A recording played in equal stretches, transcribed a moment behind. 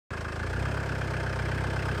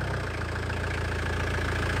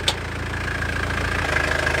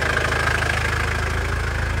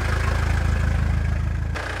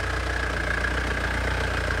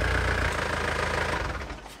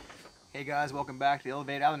guys, welcome back to the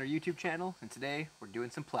Elevate Islander YouTube channel, and today we're doing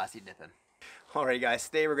some plasti dipping. Alright guys,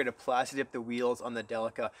 today we're going to plasti dip the wheels on the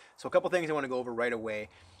Delica. So a couple things I want to go over right away.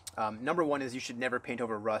 Number one is you should never paint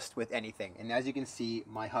over rust with anything. And as you can see,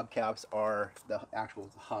 my hubcaps are, the actual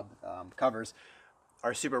hub covers,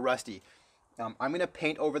 are super rusty. I'm going to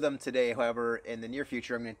paint over them today. However, in the near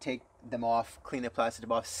future, I'm going to take them off, clean the plastic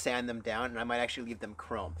off, sand them down, and I might actually leave them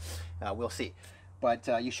chrome. We'll see. But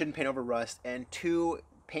you shouldn't paint over rust. And two,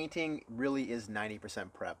 painting really is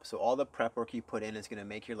 90% prep. So all the prep work you put in is going to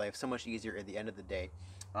make your life so much easier at the end of the day.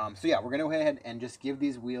 So yeah, we're going to go ahead and just give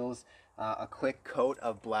these wheels a quick coat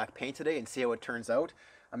of black paint today and see how it turns out.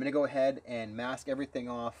 I'm going to go ahead and mask everything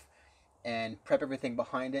off and prep everything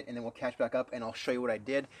behind it, and then we'll catch back up and I'll show you what I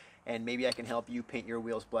did, and maybe I can help you paint your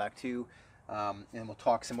wheels black too. And we'll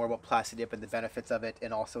talk some more about plasti dip and the benefits of it,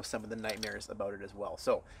 and also some of the nightmares about it as well.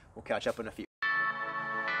 So we'll catch up in a few.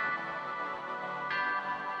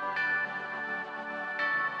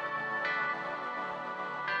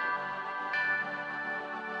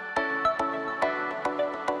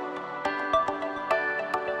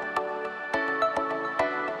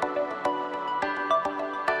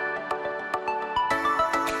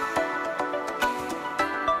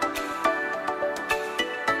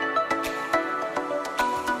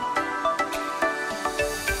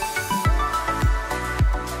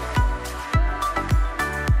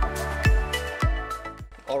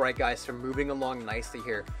 Alright guys, so moving along nicely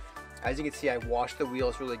here. As you can see, I washed the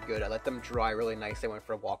wheels really good. I let them dry really nicely. I went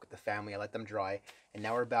for a walk with the family. I let them dry. And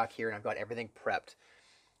now we're back here and I've got everything prepped.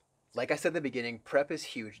 Like I said at the beginning, prep is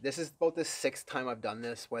huge. This is about the 6th time I've done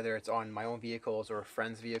this, whether it's on my own vehicles or a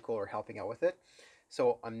friend's vehicle or helping out with it.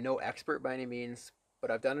 So I'm no expert by any means,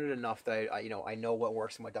 but I've done it enough that I know what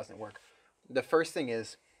works and what doesn't work. The first thing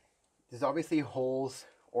is, there's obviously holes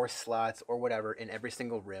or slats or whatever in every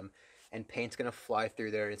single rim. And paint's going to fly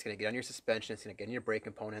through there, and it's going to get on your suspension, it's going to get in your brake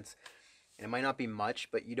components, and it might not be much,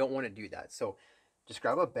 but you don't want to do that. So just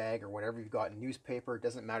grab a bag or whatever you've got, newspaper, it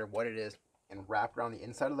doesn't matter what it is, and wrap it around the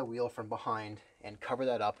inside of the wheel from behind and cover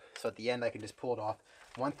that up, so at the end I can just pull it off.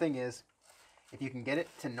 One thing is, if you can get it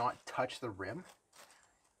to not touch the rim,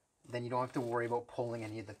 then you don't have to worry about pulling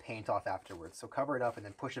any of the paint off afterwards. So cover it up and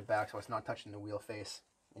then push it back so it's not touching the wheel face,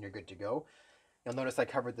 and you're good to go. You'll notice I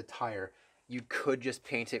covered the tire. You could just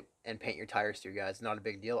paint it and paint your tires too, guys. Not a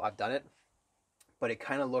big deal. I've done it, but it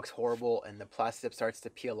kind of looks horrible and the plasti dip starts to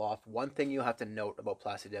peel off. One thing you'll have to note about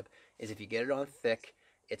plasti dip is if you get it on thick,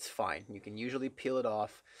 it's fine. You can usually peel it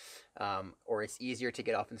off, or it's easier to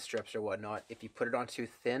get off in strips or whatnot. If you put it on too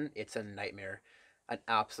thin, it's a nightmare, an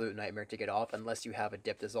absolute nightmare to get off unless you have a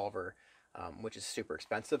dip dissolver, which is super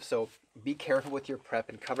expensive. So be careful with your prep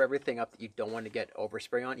and cover everything up that you don't want to get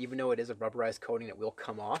overspray on. Even though it is a rubberized coating that will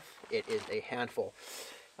come off, it is a handful.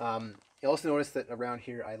 You'll also notice that around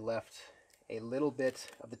here I left a little bit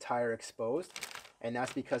of the tire exposed, and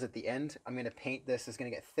that's because at the end I'm going to paint this. It's going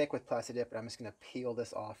to get thick with plasti dip, and I'm just going to peel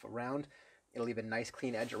this off around. It'll leave a nice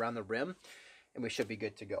clean edge around the rim, and we should be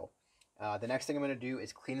good to go. The next thing I'm going to do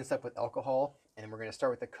is clean this up with alcohol, and then we're going to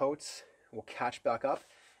start with the coats. We'll catch back up,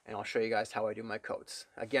 and I'll show you guys how I do my coats.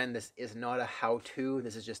 Again, this is not a how-to,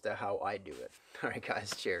 this is just a how I do it. Alright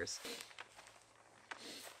guys, cheers.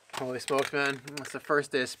 Holy smokes, man. It's the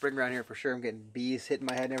first day of spring around here for sure. I'm getting bees hitting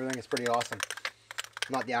my head and everything. It's pretty awesome.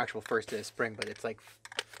 Not the actual first day of spring, but it's like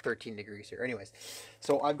 13 degrees here. Anyways,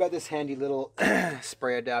 so I've got this handy little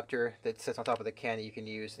spray adapter that sits on top of the can that you can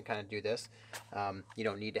use and kind of do this. You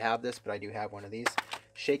don't need to have this, but I do have one of these.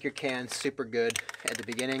 Shake your can super good at the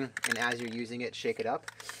beginning, and as you're using it, shake it up.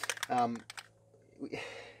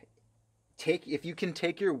 If you can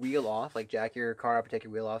take your wheel off, like jack your car up and take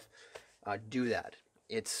your wheel off, do that.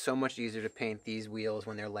 It's so much easier to paint these wheels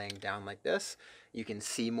when they're laying down like this. You can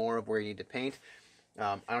see more of where you need to paint.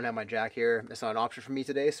 I don't have my jack here. It's not an option for me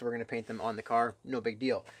today, so we're going to paint them on the car. No big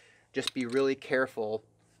deal. Just be really careful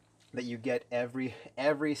that you get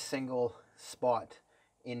every single spot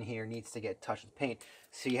in here needs to get touched with paint.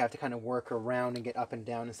 So you have to kind of work around and get up and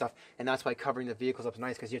down and stuff. And that's why covering the vehicles up is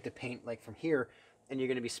nice, because you have to paint like from here, and you're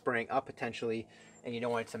going to be spraying up potentially, and you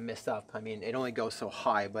don't want it to mist up. I mean, it only goes so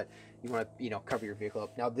high, but you want to, cover your vehicle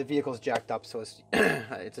up. Now the vehicle's jacked up, so it's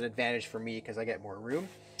it's an advantage for me because I get more room.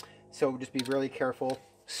 So just be really careful.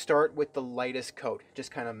 Start with the lightest coat.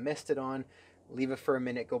 Just kind of mist it on, leave it for a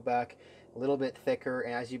minute, go back a little bit thicker,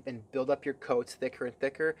 and as you build up your coats thicker and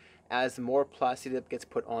thicker. As more plasti dip gets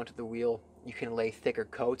put onto the wheel, you can lay thicker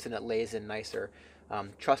coats and it lays in nicer.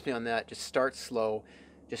 Trust me on that. Just start slow.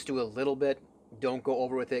 Just do a little bit. Don't go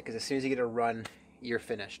over with it, because as soon as you get a run, you're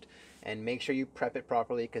finished. And make sure you prep it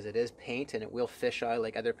properly because it is paint and it will fisheye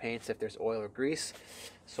like other paints if there's oil or grease.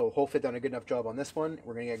 So hopefully I've done a good enough job on this one.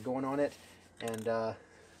 We're going to get going on it, and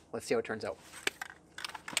let's see how it turns out.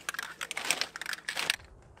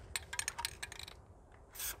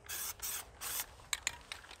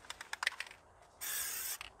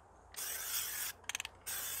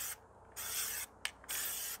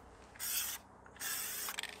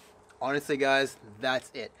 Honestly guys, that's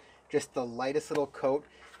it. Just the lightest little coat,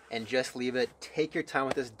 and just leave it. Take your time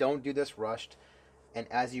with this. Don't do this rushed. And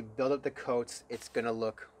as you build up the coats, it's gonna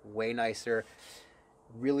look way nicer.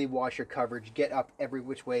 Really watch your coverage. Get up every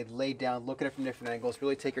which way. Lay down. Look at it from different angles.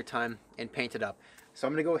 Really take your time and paint it up. So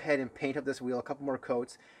I'm gonna go ahead and paint up this wheel, a couple more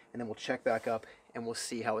coats, and then we'll check back up and we'll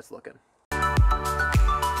see how it's looking.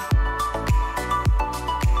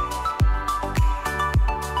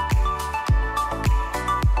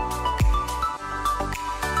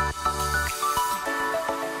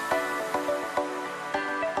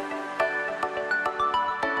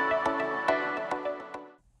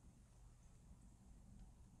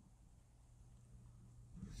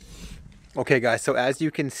 Okay guys, so as you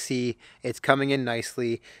can see, it's coming in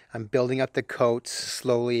nicely. I'm building up the coats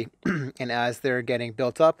slowly, and as they're getting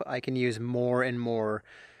built up, I can use more and more.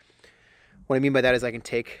 What I mean by that is I can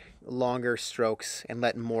take longer strokes and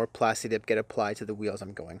let more Plasti dip get applied to the wheels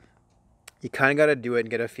I'm going. You kind of got to do it and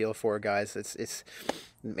get a feel for it, guys. It's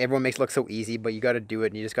everyone makes it look so easy, but you got to do it,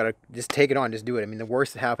 and you just got to take it on, just do it. I mean, the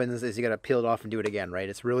worst that happens is you got to peel it off and do it again, right?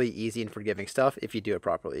 It's really easy and forgiving stuff if you do it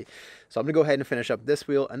properly. So I'm going to go ahead and finish up this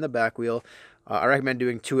wheel and the back wheel. I recommend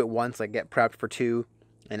doing 2 at once, like get prepped for 2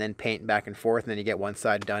 and then paint back and forth, and then you get one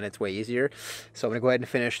side done. It's way easier. So I'm going to go ahead and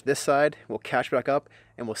finish this side. We'll catch back up,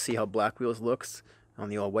 and we'll see how black wheels looks on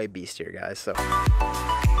the old white beast here, guys. So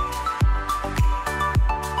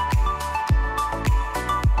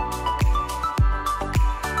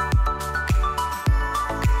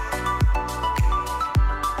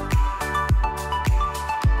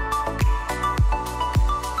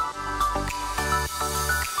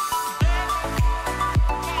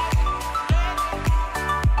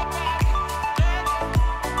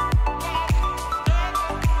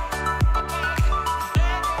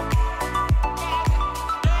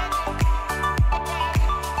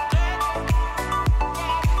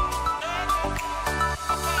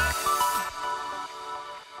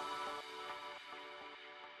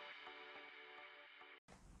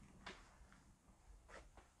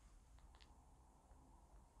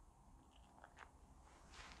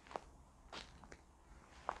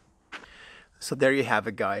So there you have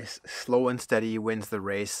it, guys. Slow and steady wins the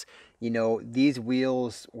race. You know, these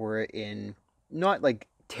wheels were in not like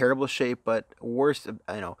terrible shape, but worse,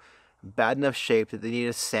 bad enough shape that they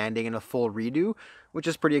needed sanding and a full redo, which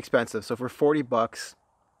is pretty expensive. So for 40 bucks,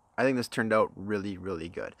 I think this turned out really, really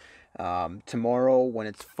good. Tomorrow, when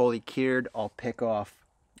it's fully cured, I'll pick off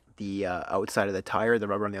the outside of the tire, the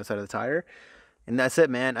rubber on the outside of the tire. And that's it,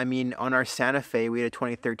 man. I mean, on our Santa Fe, we had a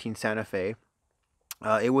 2013 Santa Fe.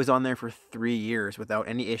 It was on there for 3 years without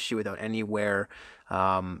any issue, without any wear,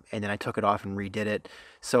 and then I took it off and redid it.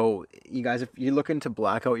 So you guys, if you're looking to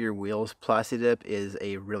black out your wheels, Plasti dip is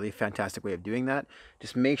a really fantastic way of doing that.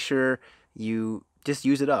 Just make sure you just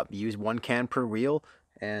use it up. Use 1 can per wheel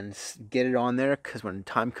and get it on there, because when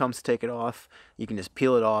time comes to take it off, you can just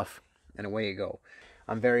peel it off and away you go.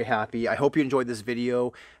 I'm very happy. I hope you enjoyed this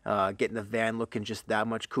video, getting the van looking just that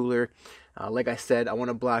much cooler. Like I said, I want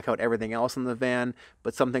to black out everything else in the van,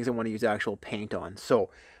 but some things I want to use actual paint on. So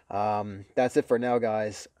that's it for now,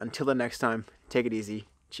 guys. Until the next time, take it easy.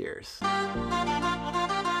 Cheers.